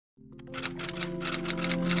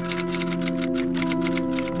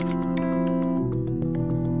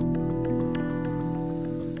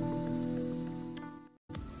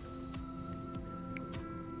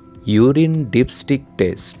Urine dipstick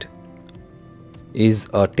test is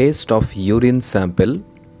a test of urine sample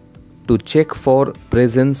to check for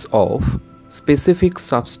presence of specific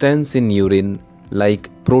substance in urine like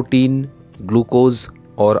protein, glucose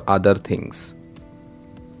or other things.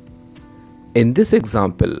 In this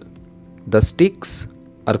example, the sticks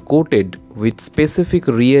are coated with specific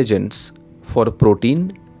reagents for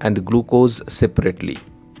protein and glucose separately.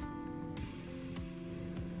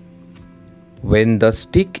 When the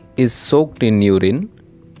stick is soaked in urine,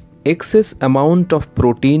 excess amount of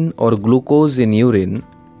protein or glucose in urine,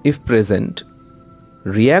 if present,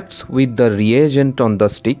 reacts with the reagent on the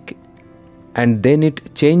stick and then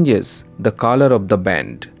it changes the color of the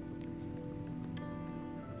band.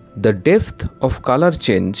 The depth of color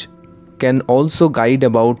change can also guide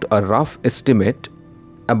about a rough estimate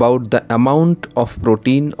about the amount of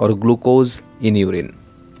protein or glucose in urine.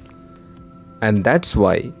 And that's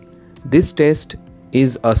why this test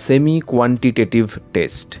is a semi-quantitative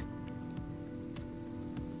test.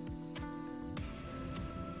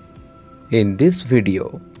 In this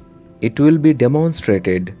video, it will be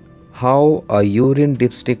demonstrated how a urine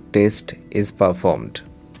dipstick test is performed.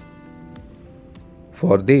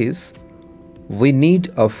 For this, we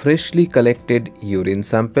need a freshly collected urine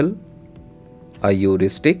sample, a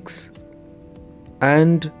Uristix,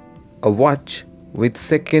 and a watch with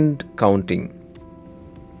second counting.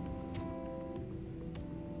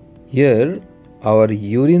 Here, our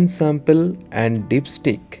urine sample and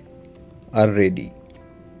dipstick are ready.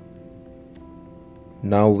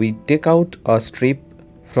 Now we take out a strip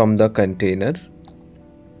from the container.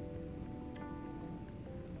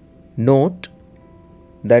 Note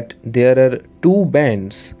that there are two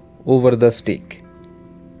bands over the stick,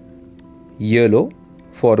 yellow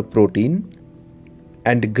for protein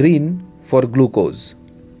and green for glucose.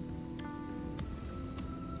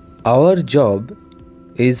 Our job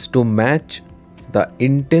is to match the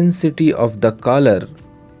intensity of the color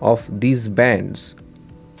of these bands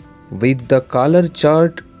with the color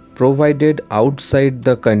chart provided outside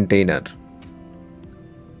the container.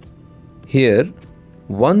 Here,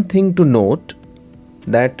 one thing to note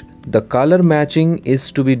that the color matching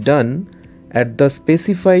is to be done at the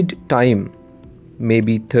specified time,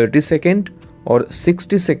 maybe 30 seconds or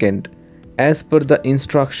 60 seconds as per the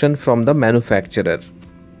instruction from the manufacturer.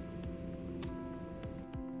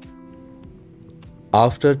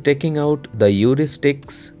 After taking out the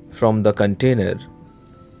Uristix from the container,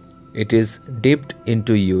 it is dipped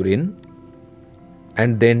into urine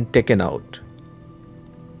and then taken out.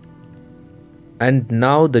 And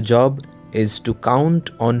now the job is to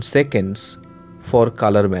count on seconds for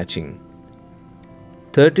color matching,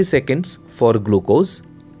 30 seconds for glucose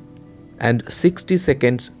and 60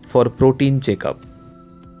 seconds for protein checkup.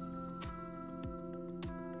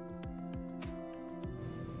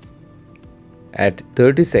 At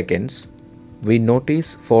 30 seconds, we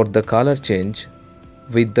notice for the color change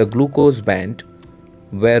with the glucose band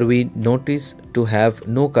where we notice to have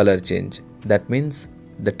no color change. That means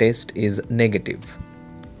the test is negative.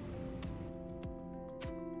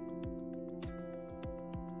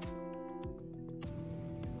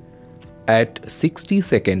 At 60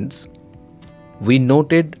 seconds, we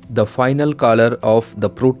noted the final color of the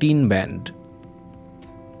protein band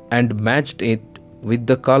and matched it with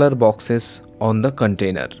the color boxes on the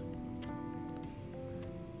container.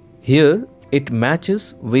 Here it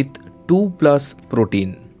matches with 2+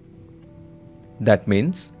 protein. That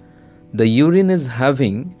means the urine is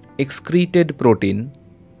having excreted protein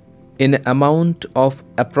in amount of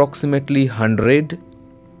approximately 100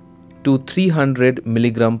 to 300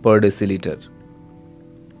 mg per deciliter.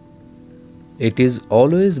 It is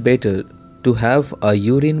always better to have a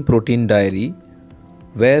urine protein diary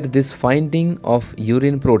where this finding of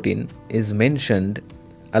urine protein is mentioned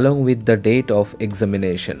along with the date of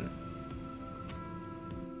examination.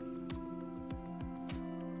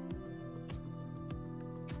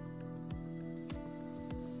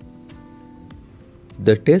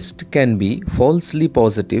 The test can be falsely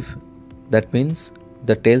positive, that means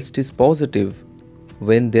the test is positive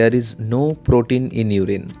when there is no protein in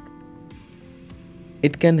urine.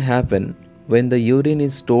 It can happen when the urine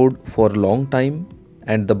is stored for a long time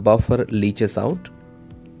and the buffer leaches out.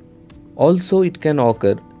 Also, it can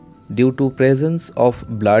occur due to presence of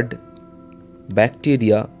blood,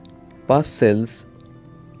 bacteria, pus cells,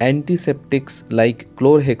 antiseptics like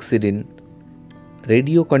chlorhexidine,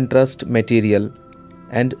 radiocontrast material,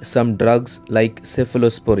 and some drugs like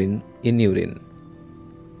cephalosporin in urine.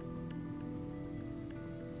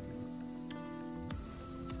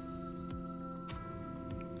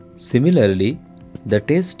 Similarly, the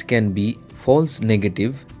test can be false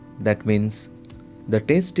negative, that means The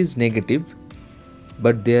test is negative,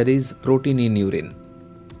 but there is protein in urine.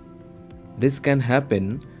 This can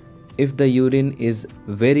happen if the urine is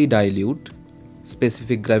very dilute,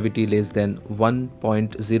 specific gravity less than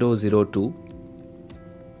 1.002,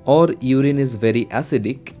 or urine is very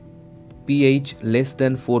acidic, pH less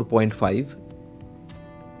than 4.5,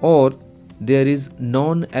 or there is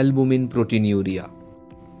non-albumin proteinuria.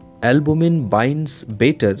 Albumin binds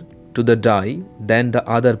better to the dye than the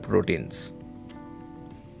other proteins.